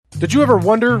Did you ever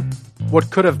wonder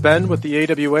what could have been with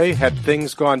the AWA had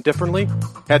things gone differently?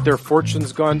 Had their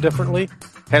fortunes gone differently?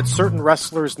 Had certain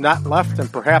wrestlers not left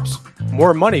and perhaps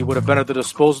more money would have been at the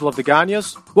disposal of the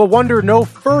Gagnes? Well, wonder no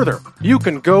further. You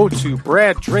can go to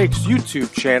Brad Drake's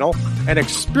YouTube channel and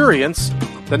experience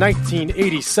the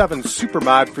 1987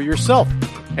 Supermod for yourself,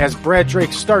 as Brad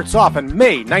Drake starts off in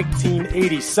May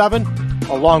 1987,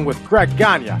 along with Greg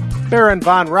Gagne, Baron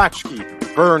von Raschke,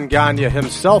 Vern Gagne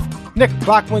himself, Nick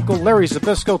Bockwinkel, Larry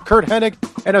Zbyszko, Kurt Hennig,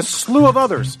 and a slew of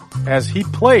others as he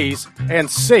plays and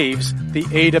saves the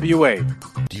AWA.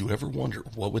 Do you ever wonder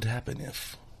what would happen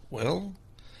if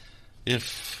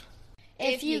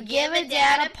you give a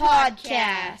dad a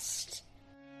podcast?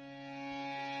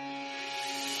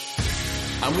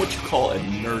 I'm what you call a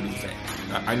nerdy fan.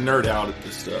 I nerd out at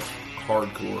this stuff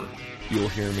hardcore. You'll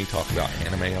hear me talk about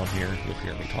anime on here. You'll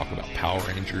hear me talk about Power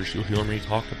Rangers. You'll hear me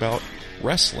talk about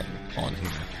wrestling on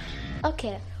here.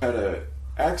 Okay. I had an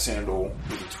axe handle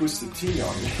with a Twisted Tea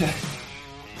on it.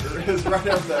 It was right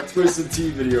after that Twisted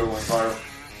Tea video went viral.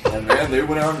 And man, they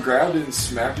went out and grabbed it and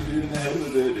smacked a dude in the head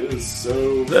with it. It was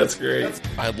so... That's great.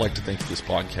 I'd like to think of this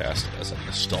podcast as a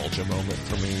nostalgia moment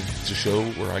for me. It's a show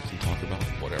where I can talk about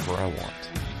whatever I want.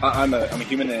 I'm a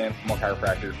human and animal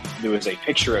chiropractor. There was a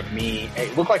picture of me.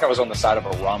 It looked like I was on the side of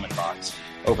a ramen box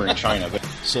over in China. But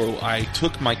So I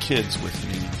took my kids with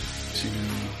me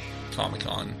to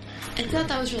Comic-Con. I thought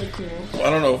that was really cool. Well, I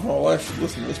don't know if my wife should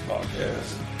listen to this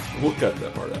podcast. We'll cut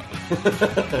that part out.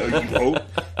 You hope.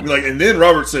 Be like, and then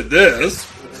Robert said this.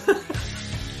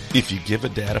 If You Give a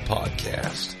Dad a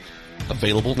Podcast.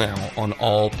 Available now on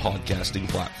all podcasting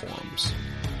platforms.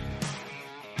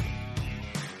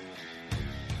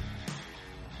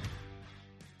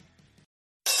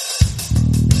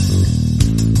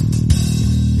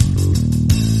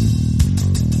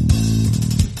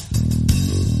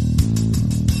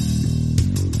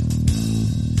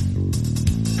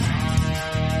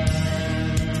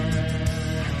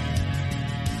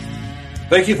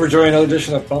 Thank you for joining another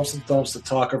edition of Bumps and Thumps, the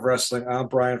talk of wrestling. I'm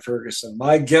Brian Ferguson.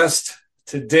 My guest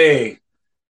today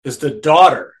is the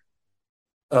daughter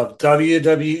of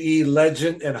WWE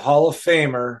legend and Hall of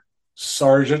Famer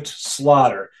Sergeant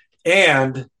Slaughter,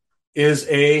 and is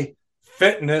a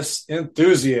fitness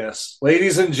enthusiast.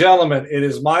 Ladies and gentlemen, it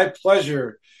is my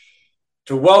pleasure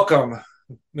to welcome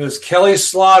Ms. Kelly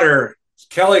Slaughter.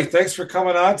 Kelly, thanks for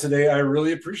coming on today. I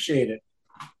really appreciate it.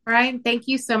 Brian, thank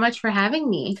you so much for having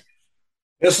me.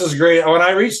 This is great. When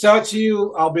I reached out to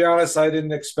you, I'll be honest, I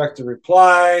didn't expect a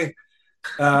reply.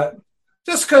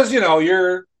 Just because,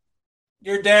 your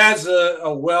dad's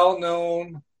a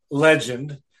well-known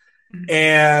legend,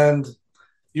 and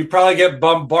you probably get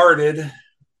bombarded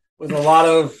with a lot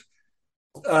of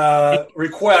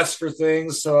requests for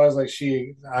things. So I was like,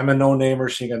 I'm a no-namer,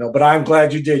 she ain't gonna know. But I'm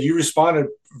glad you did. You responded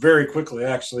very quickly,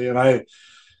 actually, and I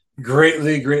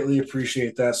greatly, greatly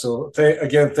appreciate that. So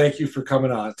again, thank you for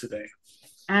coming on today.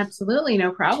 Absolutely,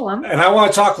 no problem. And I want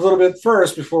to talk a little bit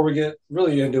first before we get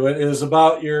really into it, is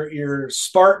about your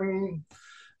Spartan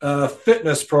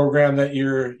fitness program that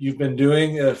you've been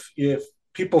doing. If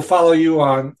people follow you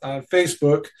on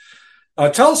Facebook,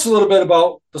 tell us a little bit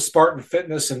about the Spartan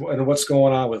Fitness and what's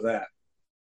going on with that.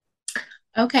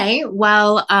 Okay,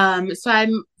 well, so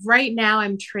I'm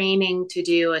training to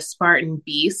do a Spartan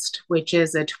Beast, which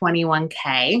is a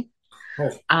 21K.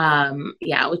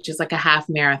 Which is like a half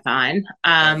marathon.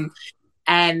 And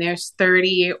there's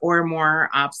 30 or more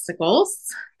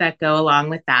obstacles that go along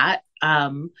with that.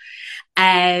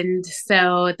 And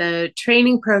so the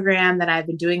training program that I've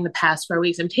been doing the past 4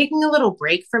 weeks, I'm taking a little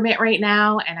break from it right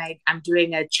now. And I'm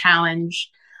doing a challenge.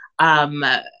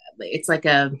 It's like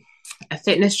a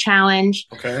fitness challenge.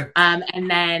 Okay. And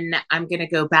then I'm going to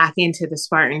go back into the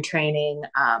Spartan training,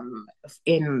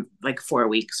 in like 4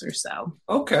 weeks or so.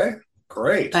 Okay.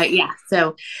 Great. But yeah,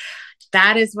 so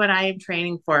that is what I am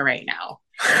training for right now.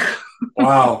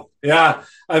 Wow. Yeah.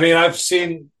 I mean, I've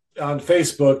seen on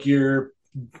Facebook your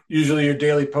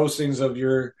daily postings of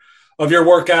your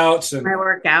workouts and my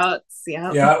workouts.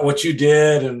 Yeah. Yeah. What you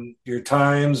did and your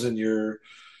times and your,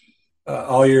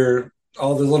 all the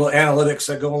little analytics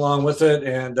that go along with it.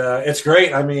 And it's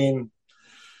great. I mean,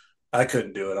 I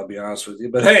couldn't do it, I'll be honest with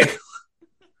you, but hey,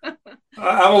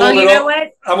 I'm a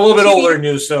little bit older than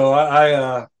you, so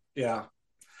yeah.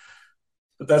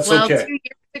 But that's okay. 2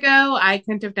 years ago, I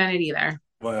couldn't have done it either.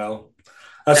 Well,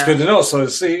 that's good to know. So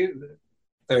see,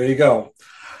 there you go.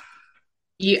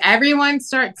 Everyone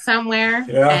starts somewhere,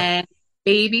 and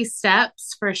baby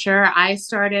steps for sure. I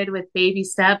started with baby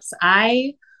steps.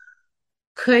 I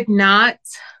could not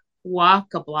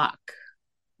walk a block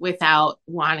without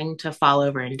wanting to fall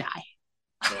over and die.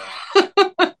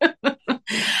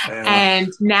 Yeah.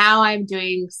 And now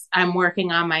I'm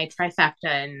working on my trifecta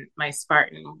and my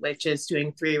Spartan, which is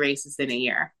doing 3 races in a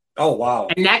year. Oh, wow.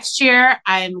 And next year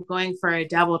I'm going for a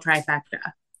double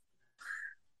trifecta.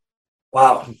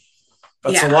 Wow.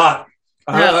 That's a lot.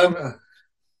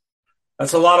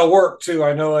 That's a lot of work too.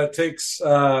 I know it takes,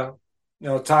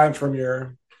 time from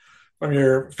your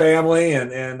family,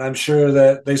 and I'm sure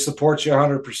that they support you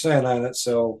 100% on it.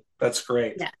 So that's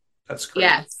great. Yeah. That's great.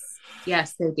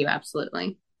 Yes, they do.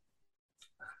 Absolutely.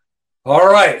 All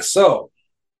right. So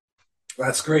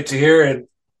that's great to hear. And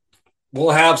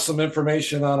we'll have some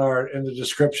information in the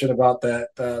description about that,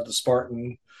 the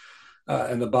Spartan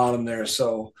in the bottom there.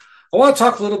 So I want to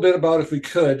talk a little bit about, if we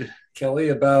could, Kelly,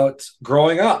 about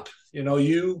growing up.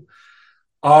 You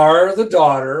are the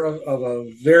daughter of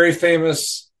a very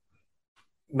famous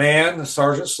man,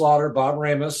 Sergeant Slaughter, Bob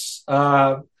Ramus.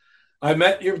 I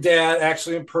met your dad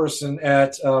actually in person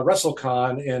at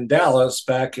WrestleCon in Dallas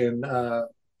back in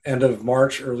end of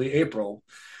March, early April.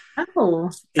 Oh,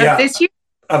 of this year?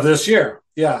 Of this year,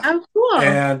 yeah. Oh, cool.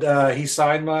 And he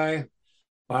signed my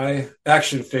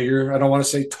action figure. I don't want to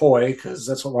say toy because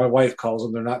that's what my wife calls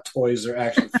them. They're not toys, they're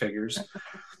action figures.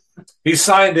 He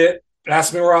signed it,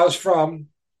 asked me where I was from,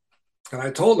 and I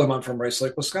told him I'm from Rice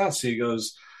Lake, Wisconsin. He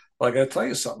goes, well, I got to tell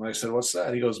you something. I said, what's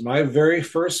that? He goes, my very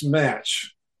first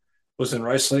match was in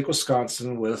Rice Lake,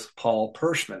 Wisconsin with Paul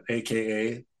Pershman,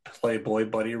 a.k.a. Playboy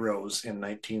Buddy Rose, in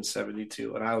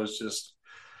 1972. And I was just,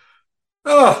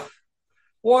 oh,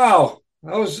 wow.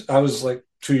 I was like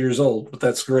 2 years old, but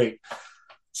that's great.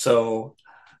 So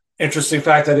interesting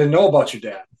fact, I didn't know about your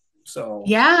dad. So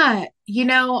yeah,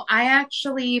 I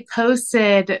actually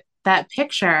posted that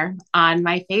picture on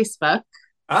my Facebook.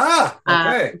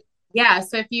 Okay. Yeah,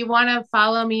 so if you want to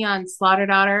follow me on Slaughter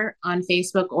Daughter on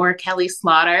Facebook, or Kelly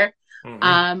Slaughter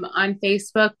on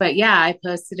Facebook, but yeah, I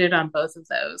posted it on both of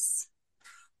those.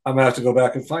 I'm gonna have to go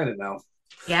back and find it now.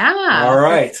 Yeah. All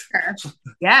right. Sure.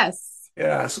 Yes.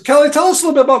 Yeah. So Kelly, tell us a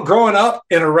little bit about growing up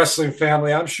in a wrestling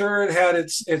family. I'm sure it had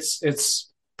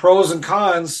its pros and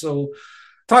cons. So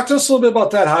talk to us a little bit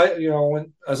about that. How,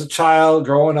 when as a child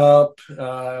growing up,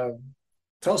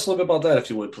 tell us a little bit about that, if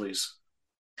you would, please.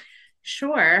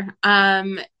 Sure.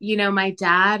 My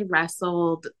dad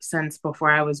wrestled since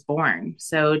before I was born.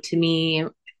 So to me,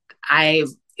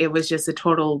 it was just a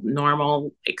total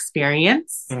normal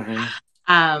experience.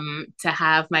 To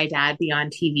have my dad be on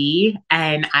TV,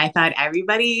 and I thought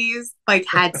everybody's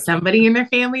had somebody in their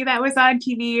family that was on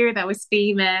TV or that was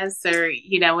famous, or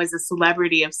was a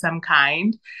celebrity of some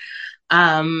kind.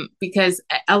 Because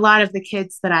a lot of the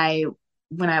kids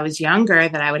when I was younger,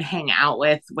 that I would hang out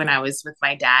with when I was with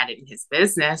my dad in his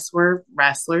business, were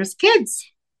wrestlers' kids.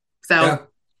 So, yeah.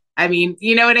 I mean,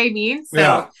 you know what I mean? So,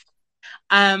 yeah.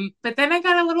 But then I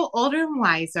got a little older and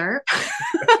wiser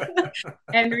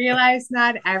and realized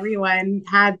not everyone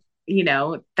had,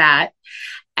 that.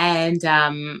 And,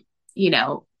 then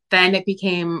it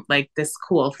became this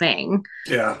cool thing.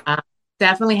 Yeah.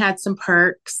 Definitely had some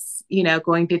perks,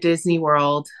 going to Disney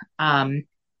World,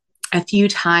 a few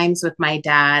times with my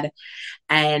dad,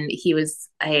 and he was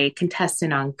a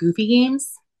contestant on Goofy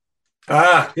Games.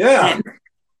 Yeah.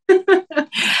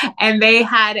 And they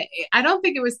had, I don't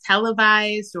think it was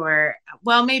televised, or,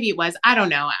 well, maybe it was. I don't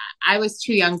know. I was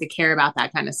too young to care about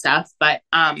that kind of stuff. But,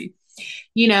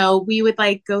 we would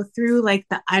go through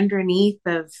the underneath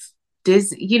of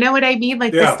Disney, you know what I mean?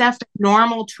 The stuff that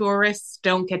normal tourists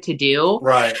don't get to do.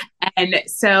 Right. And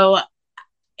so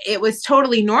it was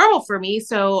totally normal for me.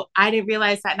 So I didn't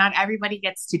realize that not everybody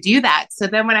gets to do that. So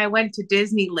then when I went to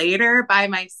Disney later by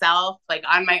myself,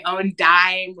 on my own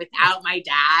dime without my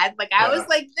dad, I was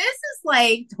this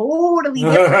is totally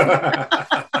different.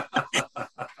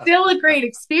 Still a great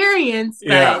experience,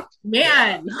 but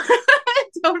man,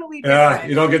 totally different. Yeah,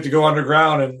 you don't get to go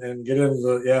underground and get into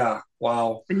the,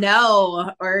 wow.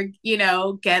 No, or,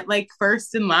 get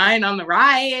first in line on the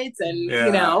rides and,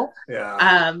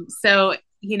 so,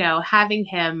 having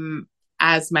him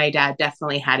as my dad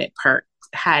definitely had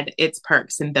its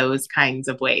perks in those kinds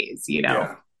of ways,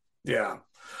 Yeah.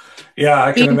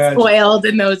 I can imagine. Spoiled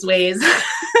in those ways.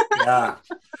 Yeah.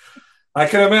 I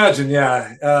can imagine.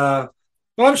 Yeah.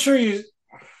 Well, I'm sure you,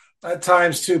 at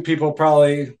times too, people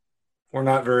probably were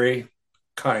not very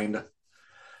kind.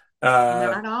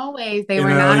 Not always. They were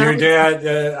not. Your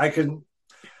dad,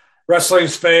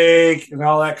 wrestling's fake and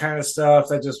all that kind of stuff.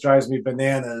 That just drives me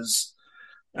bananas.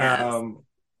 Yes.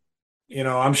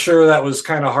 I'm sure that was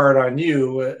kind of hard on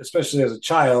you, especially as a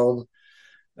child.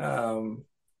 How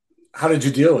did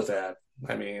you deal with that?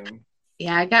 I mean,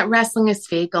 yeah, I got wrestling is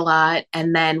fake a lot.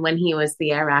 And then when he was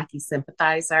the Iraqi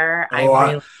sympathizer, I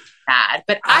really bad,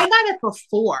 but I got it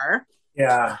before.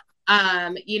 Yeah.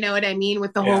 You know what I mean?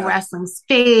 With the whole wrestling's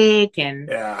fake and,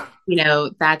 you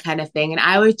know, that kind of thing. And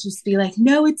I would just be like,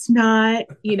 no, it's not,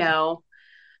 you know.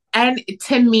 And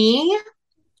to me,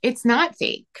 it's not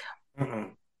fake.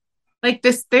 Like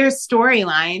there's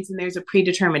storylines and there's a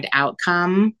predetermined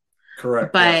outcome.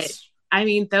 Correct. But I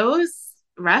mean, those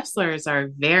wrestlers are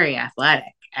very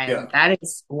athletic, and that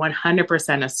is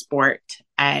 100% a sport.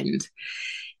 And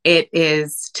it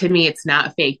is, to me, it's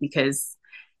not fake because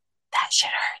that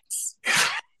shit hurts.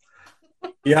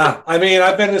 Yeah. I mean,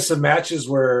 I've been to some matches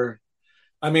where,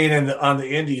 I mean, on the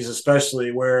indies,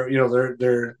 especially where, you know,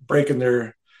 they're breaking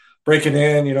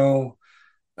in, you know,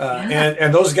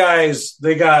 and those guys,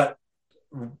 they got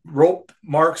rope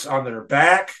marks on their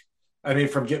back. I mean,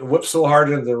 from getting whipped so hard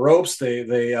into the ropes, they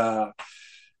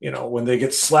you know, when they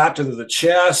get slapped into the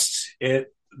chest,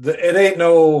 it ain't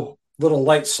no little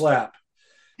light slap.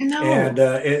 No. And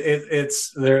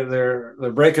it's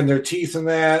they're breaking their teeth in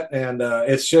that, and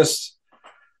it's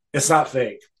not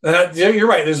fake. And you're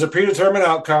right. There's a predetermined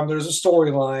outcome. There's a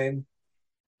storyline,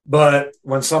 but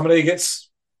when somebody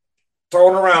gets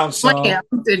thrown around some,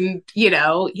 and you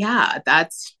know,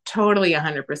 that's totally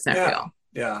 100% real.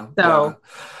 Yeah. So,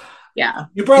 yeah.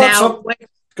 You brought up some.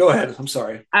 Go ahead. I'm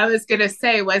sorry. I was gonna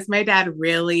say, was my dad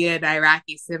really an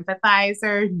Iraqi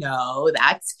sympathizer? No,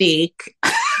 that's fake.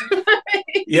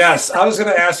 Yes, I was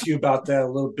going to ask you about that a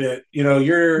little bit. You know,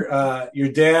 your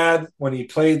dad, when he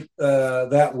played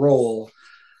that role,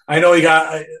 I know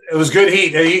it was good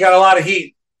heat. He got a lot of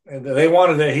heat, and they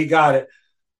wanted it. He got it.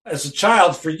 As a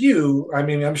child, for you, I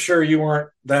mean, I'm sure you weren't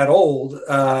that old.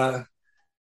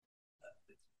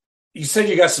 You said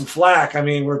you got some flack. I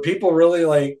mean, were people really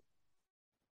like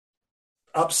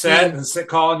upset and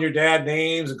calling your dad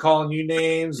names and calling you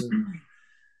names? And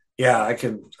yeah, I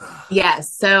can.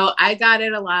 Yes. So I got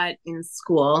it a lot in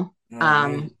school,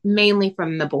 mainly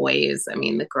from the boys. I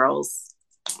mean, the girls,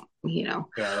 you know,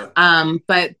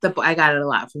 but I got it a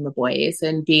lot from the boys,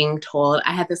 and being told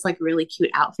I had this like really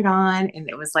cute outfit on, and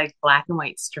it was like black and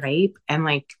white stripe, and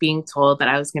like being told that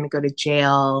I was going to go to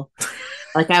jail.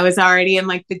 Like I was already in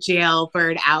like the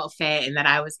jailbird outfit, and that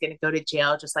I was going to go to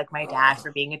jail just like my dad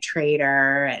for being a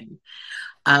traitor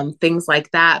and things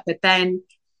like that. But then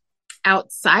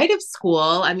outside of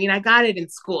school, I mean, I got it in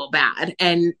school bad,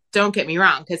 and don't get me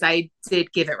wrong, because I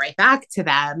did give it right back to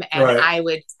them, and I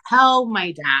would tell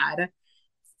my dad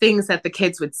things that the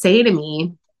kids would say to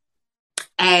me,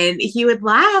 and he would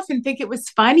laugh and think it was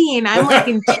funny, and I'm like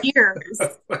in tears,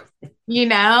 you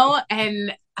know,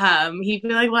 and he'd be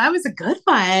like, well, that was a good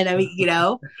one. I mean, you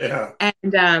know,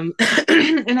 and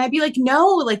and I'd be like, no,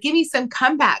 like give me some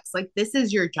comebacks, like this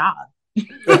is your job.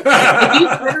 If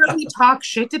you literally talk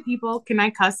shit to people, can I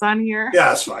cuss on here? Yeah,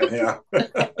 that's fine. Yeah.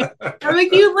 I'm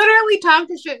like, you literally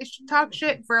talk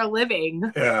shit for a living.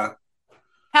 Yeah.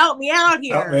 Help me out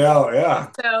here. Help me out. Yeah.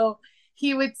 So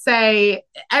he would say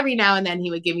every now and then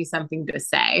he would give me something to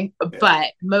say, but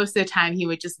most of the time he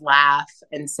would just laugh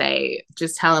and say,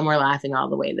 just tell him we're laughing all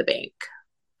the way to the bank.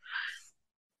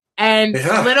 And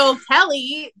little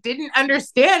Kelly didn't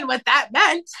understand what that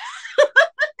meant.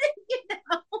 You know?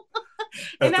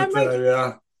 And I'm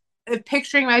like,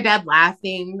 picturing my dad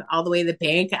laughing all the way to the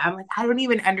bank. I'm like, I don't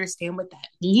even understand what that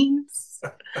means.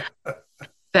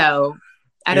 So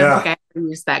I don't think I ever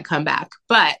used that comeback.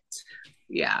 But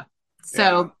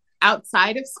so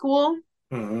outside of school,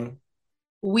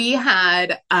 we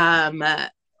had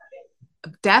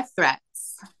death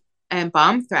threats and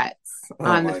bomb threats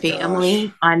on the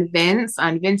family, on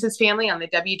Vince's family, on the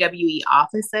WWE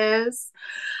offices,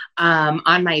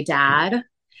 on my dad.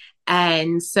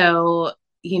 And so,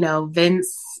 you know,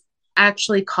 Vince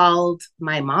actually called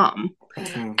my mom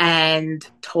and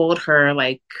told her,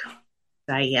 like,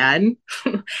 Diane,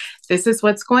 this is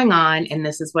what's going on, and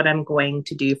this is what I'm going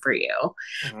to do for you.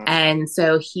 And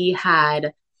so he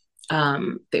had,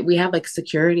 we have like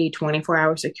security,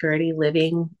 24-hour security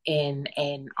living in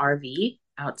an RV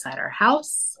outside our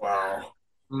house. Wow.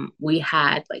 We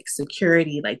had like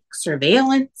security, like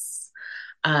surveillance,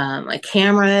 like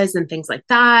cameras and things like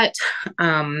that.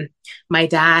 My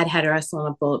dad had us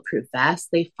on a bulletproof vest.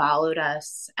 They followed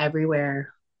us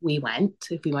everywhere we went.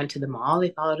 If we went to the mall, they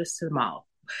followed us to the mall.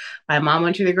 My mom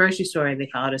went to the grocery store, they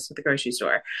followed us to the grocery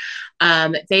store.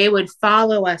 They would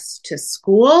follow us to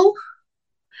school,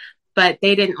 but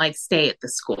they didn't like stay at the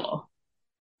school.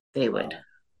 They would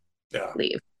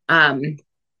leave.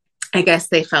 I guess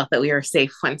they felt that we were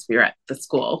safe once we were at the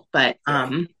school, but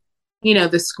you know,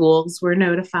 the schools were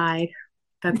notified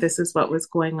that this is what was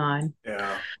going on.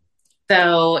 Yeah.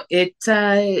 So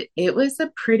it was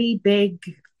a pretty big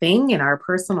thing in our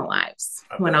personal lives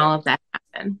when all of that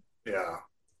happened. Yeah.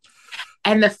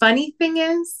 And the funny thing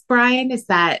is, Brian, is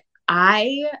that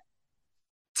I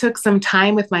took some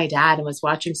time with my dad and was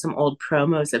watching some old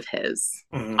promos of his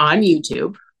on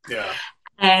YouTube. Yeah.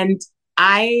 And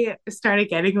I started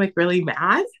getting like really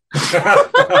mad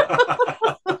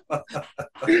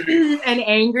and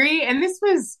angry. And this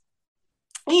was,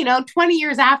 20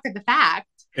 years after the fact.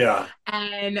 Yeah.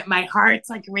 And my heart's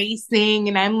like racing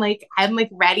and I'm like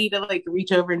ready to like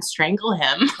reach over and strangle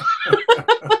him.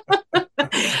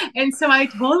 And so I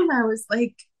told him, I was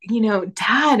like,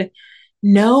 Dad,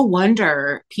 no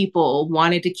wonder people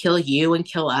wanted to kill you and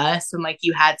kill us. And like,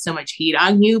 you had so much heat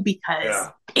on you because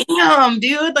damn,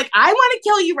 dude, like I want to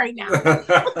kill you right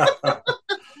now.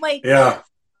 Like, yeah.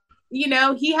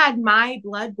 He had my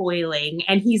blood boiling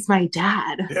and he's my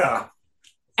dad. Yeah.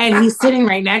 And he's sitting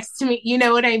right next to me. You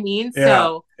know what I mean? Yeah.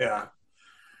 So Yeah.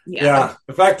 Yeah.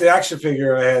 In fact, the action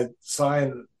figure I had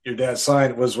signed, your dad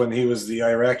signed, was when he was the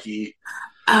Iraqi.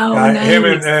 Oh, nice. Him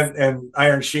and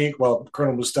Iron Sheik,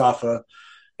 Colonel Mustafa.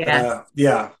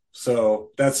 Yeah.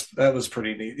 So that was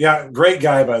pretty neat. Yeah, great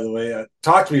guy, by the way.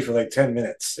 Talked to me for like 10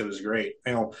 minutes. It was great.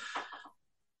 I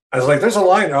was like, "There's a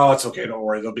line." Oh, it's okay. Don't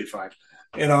worry, they'll be fine.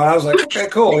 And I was like, "Okay,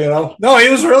 cool." No, he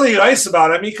was really nice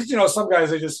about it. I mean, because some guys,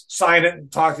 they just sign it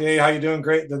and talk to you. Hey, how you doing?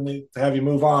 Great. Then they have you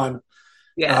move on.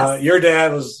 Yeah. Your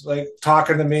dad was like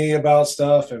talking to me about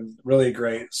stuff and really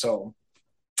great. So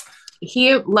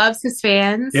he loves his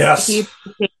fans. Yes. He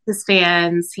appreciates his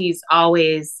fans. He's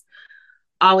always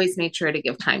made sure to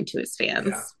give time to his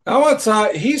fans.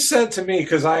 Yeah. He said to me,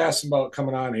 because I asked him about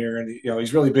coming on here, and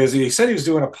he's really busy. He said he was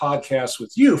doing a podcast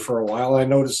with you for a while. I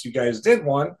noticed you guys did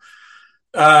one.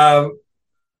 How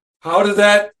did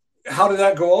that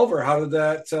go over? How did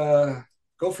that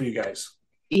go for you guys?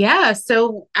 Yeah,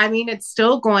 so I mean, it's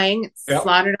still going. It's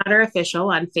Slaughter Daughter Official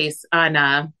on it's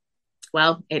Slaughter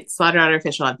Daughter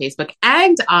Official on Facebook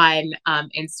and on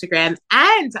Instagram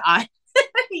and on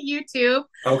YouTube.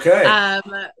 Okay.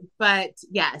 But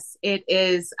yes, it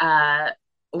is.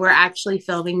 We're actually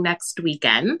filming next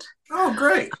weekend. Oh,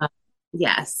 great.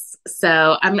 Yes.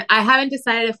 So I haven't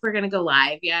decided if we're going to go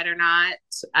live yet or not.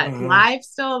 Live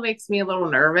still makes me a little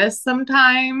nervous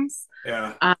sometimes.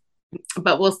 Yeah.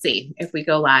 But we'll see if we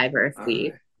go live or if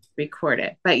we record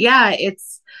it. But yeah,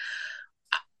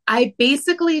 I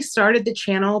basically started the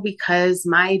channel because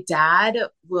my dad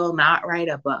will not write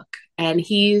a book. And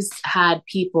he's had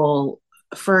people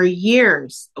for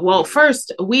years. Well,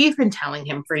 first, we've been telling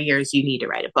him for years, you need to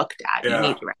write a book, Dad. Yeah. You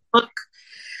need to write a book.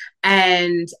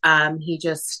 And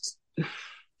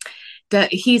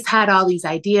he's had all these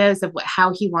ideas of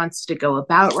how he wants to go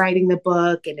about writing the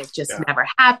book, and it just never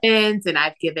happens. And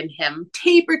I've given him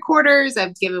tape recorders.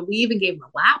 We even gave him a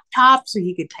laptop so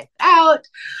he could type it out.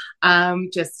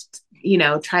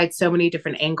 Tried so many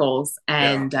different angles.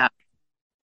 And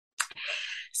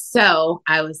so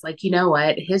I was like, you know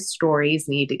what? His stories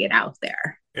need to get out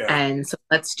there. Yeah. And so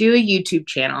let's do a YouTube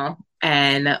channel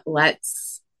and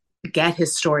let's get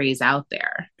his stories out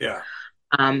there. Yeah.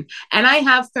 And I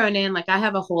have thrown in, I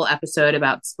have a whole episode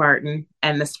about Spartan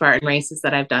and the Spartan races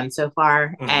that I've done so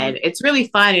far. And it's really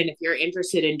fun. And if you're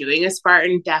interested in doing a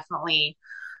Spartan, definitely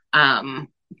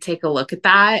take a look at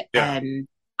that. Yeah. And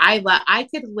I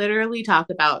could literally talk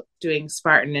about doing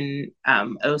Spartan and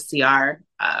OCR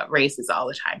races all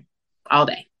the time, all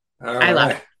day. I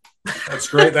love it. That's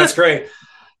great. That's great.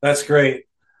 That's great.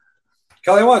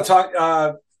 Kelly, I want to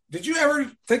talk. Did you ever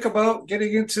think about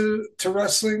getting into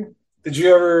wrestling? Did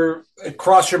you ever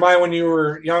cross your mind when you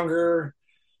were younger?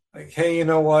 Like, hey, you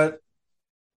know what?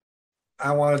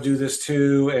 I want to do this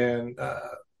too. And,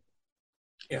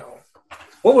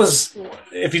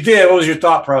 if you did, what was your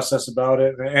thought process about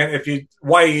it? And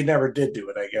why you never did do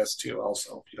it, I guess, too,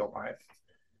 also, if you don't mind.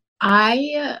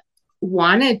 I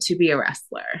wanted to be a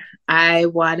wrestler. I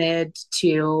wanted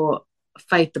to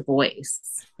fight the boys.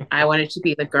 I wanted to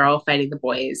be the girl fighting the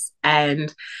boys.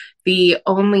 And the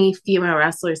only female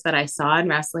wrestlers that I saw in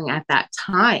wrestling at that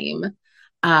time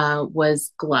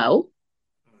was Glow,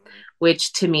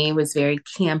 which to me was very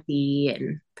campy,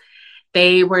 and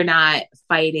they were not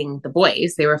fighting the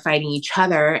boys. They were fighting each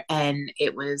other. And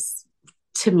it was,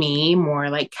 to me, more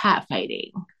like cat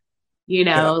fighting, It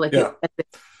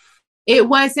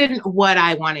wasn't what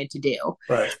I wanted to do.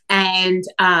 Right. And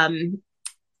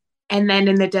then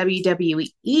in the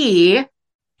WWE,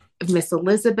 Miss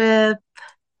Elizabeth,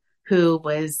 who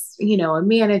was, a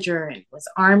manager and was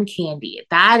arm candy.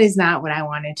 That is not what I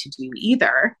wanted to do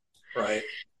either. Right.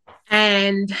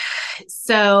 And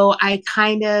so I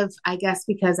guess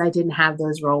because I didn't have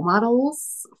those role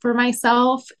models for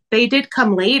myself, they did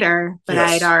come later, but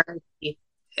it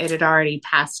had already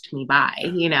passed me by,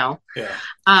 Yeah.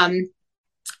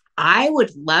 I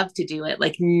would love to do it.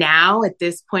 Like now at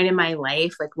this point in my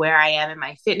life, like where I am in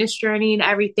my fitness journey and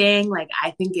everything, like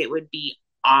I think it would be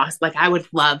awesome. Like I would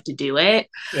love to do it.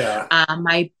 Yeah.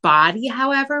 My body,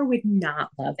 however, would not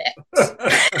love it.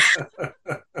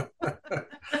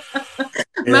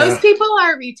 Most people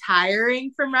are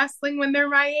retiring from wrestling when they're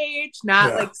my age,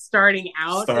 not like starting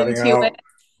out into it.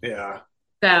 Yeah.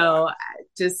 So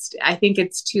I think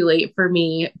it's too late for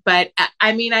me. But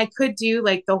I mean, I could do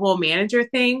like the whole manager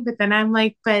thing, but then I'm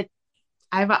like, but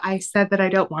I said that I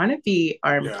don't want to be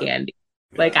arm candy.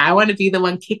 Like I want to be the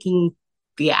one kicking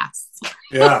the ass.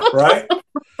 Yeah, right.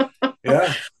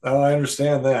 Yeah. Oh, I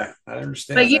understand that.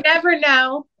 But you never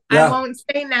know. Yeah. I won't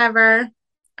say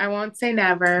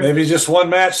never. Maybe just one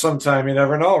match sometime. You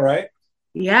never know, right?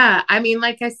 Yeah. I mean,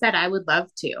 like I said, I would love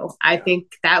to. I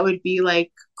think that would be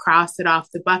like cross it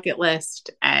off the bucket list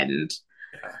and,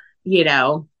 you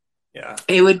know,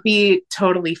 it would be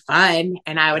totally fun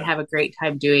and I would have a great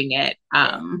time doing it.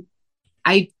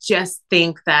 I just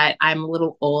think that I'm a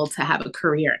little old to have a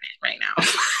career in it right now.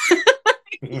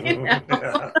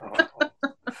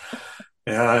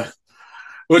 Yeah.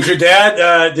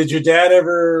 Did your dad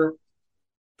ever,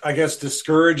 I guess,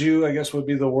 discourage you, I guess would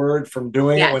be the word, from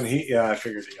doing it when I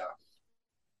figured it out.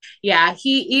 Yeah,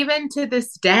 he, even to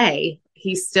this day,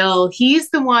 he's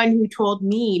the one who told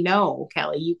me, no,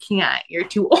 Kelly, you can't. You're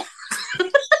too old.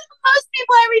 Most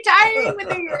people are retiring when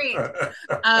they're your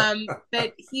age.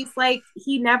 But he's like,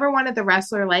 he never wanted the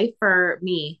wrestler life for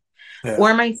me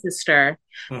or my sister.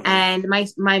 Mm-hmm. And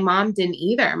my mom didn't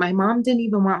either. My mom didn't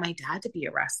even want my dad to be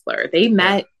a wrestler. They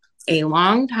met a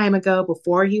long time ago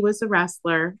before he was a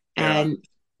wrestler. And,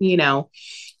 you know,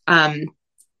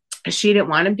 she didn't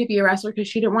want him to be a wrestler because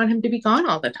she didn't want him to be gone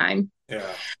all the time. Yeah.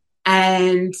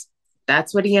 And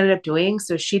that's what he ended up doing.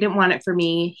 So she didn't want it for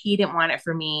me. He didn't want it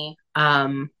for me.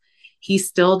 He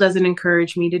still doesn't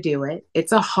encourage me to do it.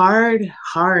 It's a hard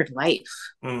life.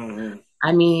 Mm-hmm.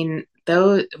 I mean,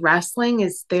 though wrestling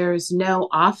there's no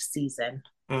off season.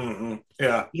 Mm-hmm.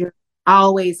 Yeah. You're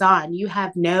always on. You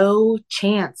have no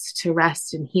chance to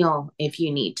rest and heal if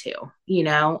you need to, you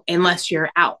know, unless you're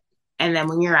out. And then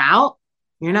when you're out,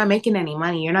 you're not making any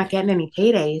money. You're not getting any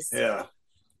paydays. Yeah.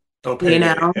 No payday. You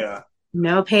know? Yeah.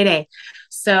 No payday.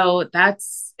 So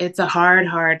it's a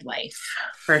hard life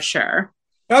for sure.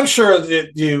 I'm sure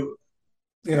that you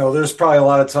know, there's probably a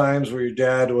lot of times where your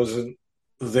dad wasn't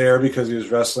there because he was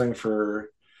wrestling for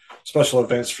special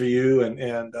events for you.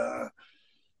 And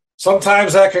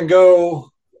sometimes that can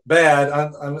go bad.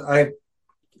 I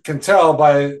can tell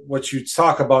by what you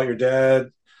talk about your dad.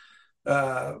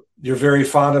 You're very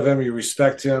fond of him. You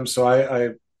respect him.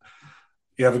 So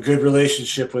you have a good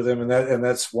relationship with him, and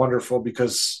that's wonderful,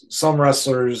 because some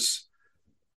wrestlers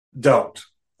don't.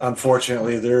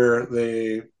 Unfortunately,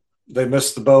 they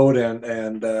miss the boat,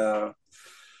 and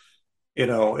you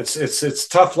know, it's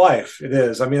tough life. It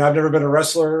is. I mean, I've never been a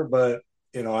wrestler, but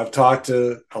you know, I've talked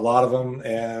to a lot of them,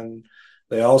 and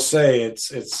they all say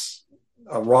it's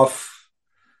a rough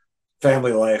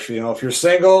family life. You know, if you're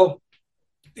single,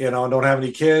 you know, and don't have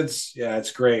any kids, yeah,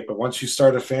 it's great. But once you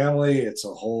start a family, it's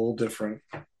a whole different.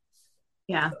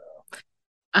 Yeah.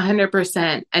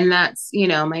 100%. And that's, you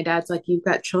know, my dad's like, you've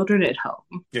got children at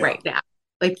home right now.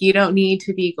 Like, you don't need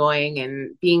to be going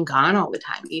and being gone all the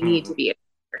time. You need to be with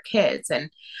your kids.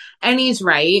 And he's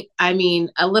right. I mean,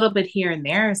 a little bit here and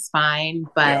there is fine.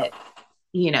 But,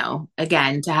 you know,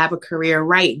 again, to have a career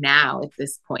right now at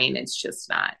this point, it's just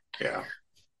not,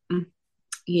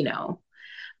 you know.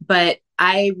 But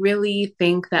I really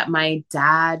think that my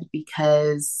dad,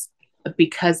 because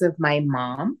of my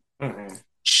mom,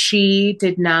 she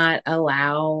did not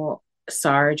allow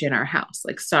Sarge in our house.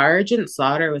 Like, Sergeant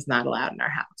Slaughter was not allowed in our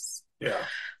house. Yeah.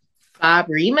 Bob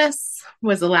Remus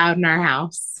was allowed in our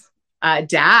house.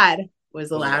 Dad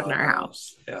was allowed in our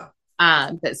house. Yeah.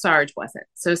 But Sarge wasn't.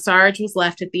 So Sarge was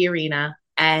left at the arena,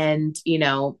 and, you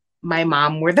know, my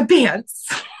mom wore the pants.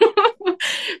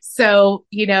 So,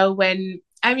 you know,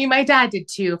 my dad did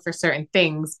too for certain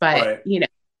things, but you know,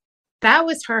 that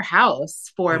was her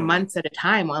house for months at a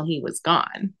time while he was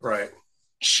gone. Right.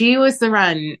 She was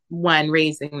the one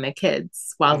raising the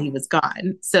kids while he was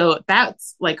gone. So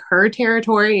that's like her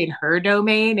territory and her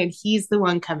domain, and he's the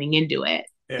one coming into it.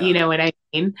 Yeah. You know what I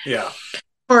mean? Yeah.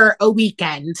 For a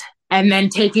weekend and then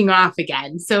taking off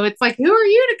again. So it's like, who are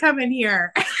you to come in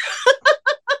here?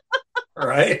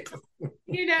 Right.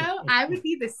 You know, I would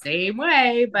be the same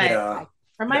way, but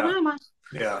from my mama.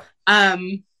 Yeah.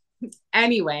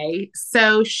 Anyway,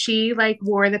 so she like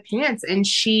wore the pants, and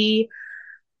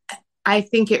I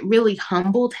think it really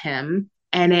humbled him,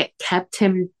 and it kept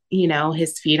him, you know,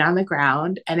 his feet on the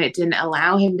ground, and it didn't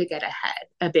allow him to get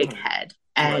a big head.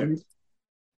 And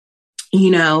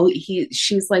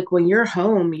she's like, when you're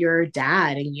home, you're a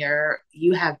dad, and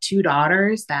you have two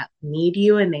daughters that need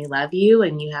you and they love you,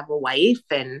 and you have a wife,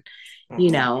 and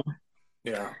you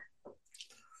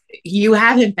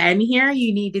haven't been here.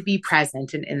 You need to be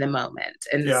present and in the moment,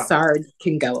 and Sarge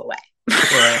can go away.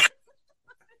 Right.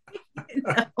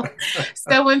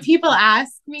 So when people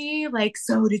ask me, like,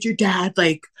 so did your dad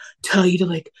like tell you to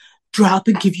like drop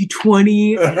and give you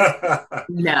 20?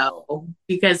 No,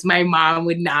 because my mom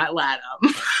would not let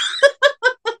him.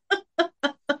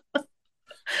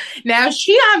 Now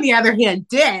she, on the other hand,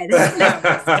 did.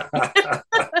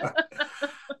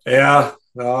 Yeah,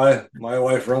 no, my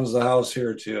wife runs the house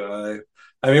here too.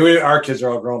 I mean, our kids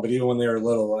are all grown, but even when they were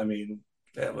little, I mean,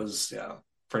 it was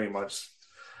pretty much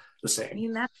the same. I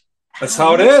mean, that's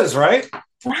how it is, right?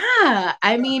 Yeah,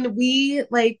 I mean, we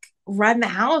like run the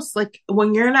house. Like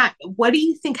when you're not, what do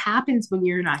you think happens when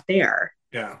you're not there?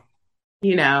 Yeah,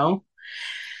 and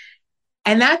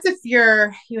that's if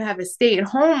you have a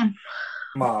stay-at-home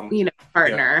mom,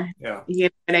 partner. Yeah. You know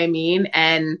what I mean?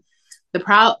 And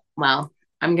well,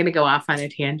 I'm gonna go off on a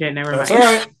tangent. Never mind. That's all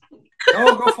right.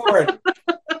 Oh, go for it.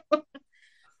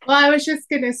 Well, I was just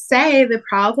going to say the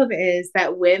problem is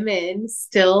that women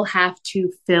still have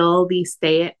to fill the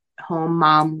stay-at-home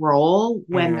mom role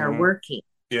when they're working.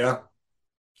 Yeah,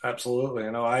 absolutely.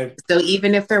 So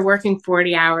even if they're working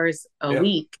 40 hours a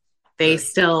week, they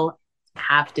still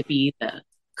have to be the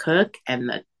cook and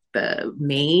the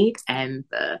maid and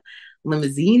the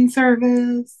limousine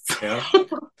service. Yeah.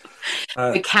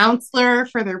 The counselor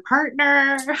for their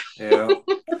partner. Yeah.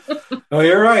 No,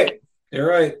 you're right. You're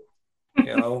right.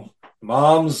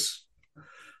 Moms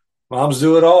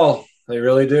do it all. They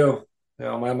really do.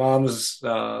 My mom's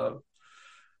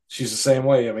she's the same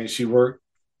way. I mean, she worked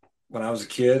when I was a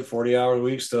kid, 40 hours a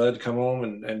week, still had to come home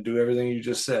and do everything you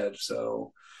just said.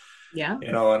 So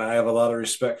and I have a lot of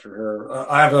respect for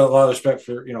her. I have a lot of respect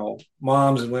for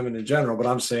moms and women in general, but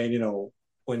I'm saying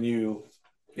when you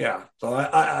so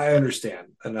I understand,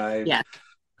 and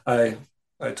I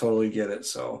totally get it.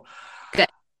 So good.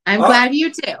 I'm glad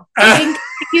you do. I can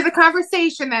continue the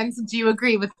conversation then, since you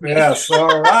agree with me. Yes.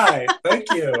 All right.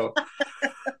 Thank you.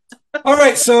 All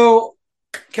right. So,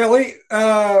 Kelly,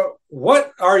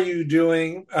 what are you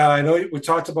doing? I know we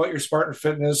talked about your Spartan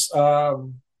Fitness.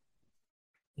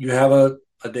 You have a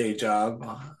day job,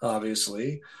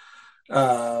 obviously.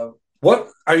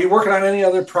 What are you working on? Any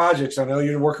other projects? I know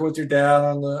you're working with your dad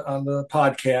on the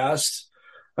podcast.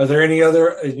 Are there any other?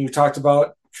 And you talked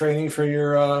about training for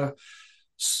your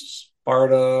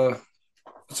Spartan.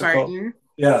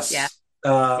 Yes. Yeah.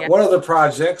 What other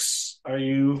projects are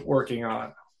you working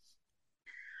on?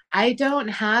 I don't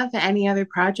have any other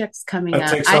projects coming up. That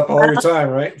takes up all your time,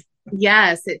 right?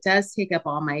 Yes, it does take up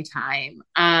all my time.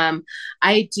 One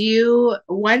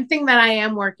thing that I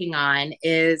am working on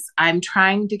is I'm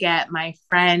trying to get my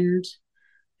friend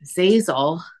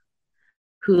Zazel,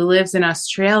 who lives in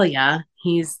Australia.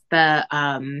 He's the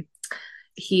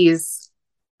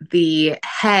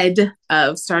head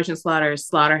of Sergeant Slaughter's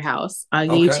Slaughterhouse on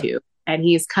YouTube, and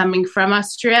he's coming from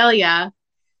Australia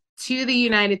to the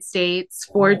United States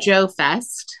for Joe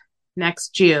Fest next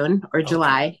June or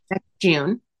July, next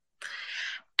June.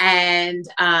 And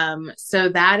so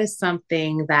that is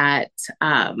something that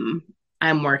I'm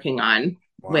working on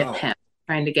with him,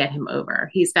 trying to get him over.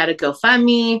 He's got a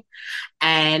GoFundMe,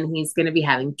 and he's going to be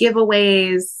having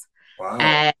giveaways. Wow.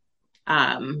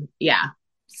 And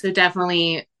so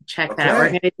definitely check that out. We're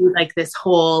going to do like this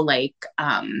whole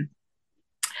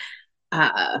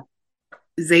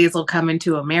Zazel coming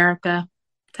to America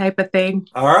type of thing.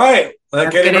 All right.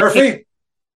 Like Eddie Murphy?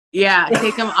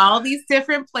 Take him all these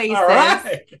different places. All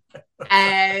right.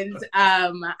 And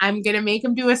I'm going to make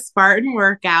him do a Spartan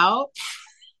workout.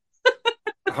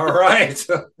 All right.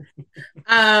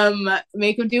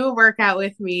 Make him do a workout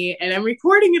with me, and I'm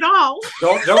recording it all.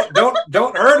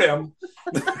 Don't hurt him.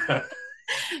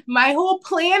 My whole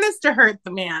plan is to hurt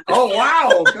the man. Oh,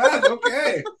 wow. God,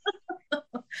 okay.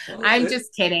 I'm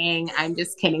just kidding.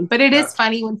 But it is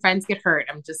funny when friends get hurt.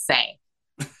 I'm just saying.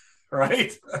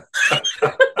 Right.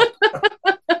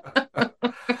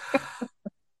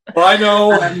 Well, I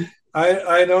know.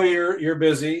 I know you're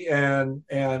busy and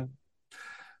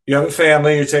you have a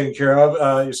family you're taking care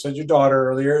of. You said your daughter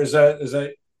earlier. Is that?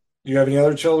 Do you have any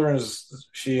other children? Is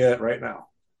she it right now?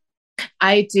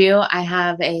 I do. I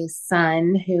have a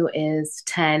son who is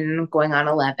 10, going on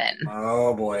 11.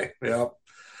 Oh boy. Yep.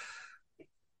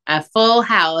 A full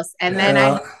house, and then I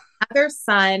have another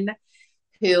son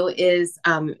who is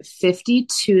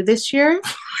 52 this year.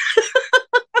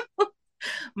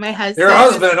 My husband. Your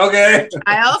husband, okay.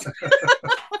 Child.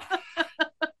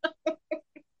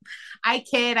 I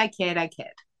kid.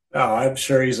 Oh, I'm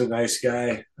sure he's a nice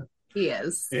guy. He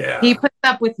is. Yeah. He puts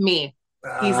up with me.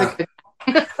 He's a good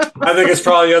I think it's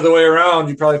probably the other way around.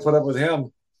 You probably put up with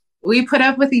him. We put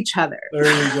up with each other.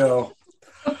 There you go.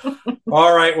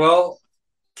 All right. Well,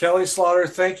 Kelly Slaughter,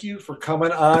 thank you for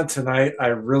coming on tonight. I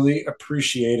really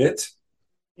appreciate it.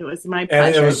 It was my pleasure.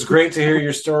 And it was great to hear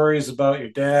your stories about your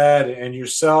dad and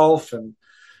yourself and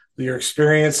your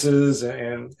experiences.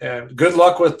 And good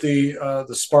luck with the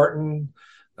Spartan,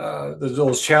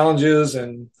 those challenges.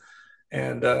 And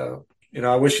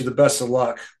I wish you the best of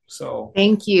luck. So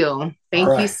thank you.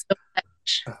 Thank you so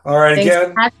much. All right. Thanks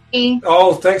again. for having me.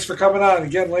 Oh, thanks for coming on.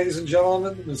 Again, ladies and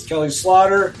gentlemen, Ms. Kelly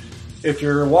Slaughter. If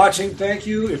you're watching, thank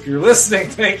you. If you're listening,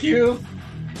 thank you.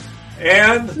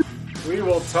 And we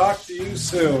will talk to you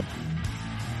soon.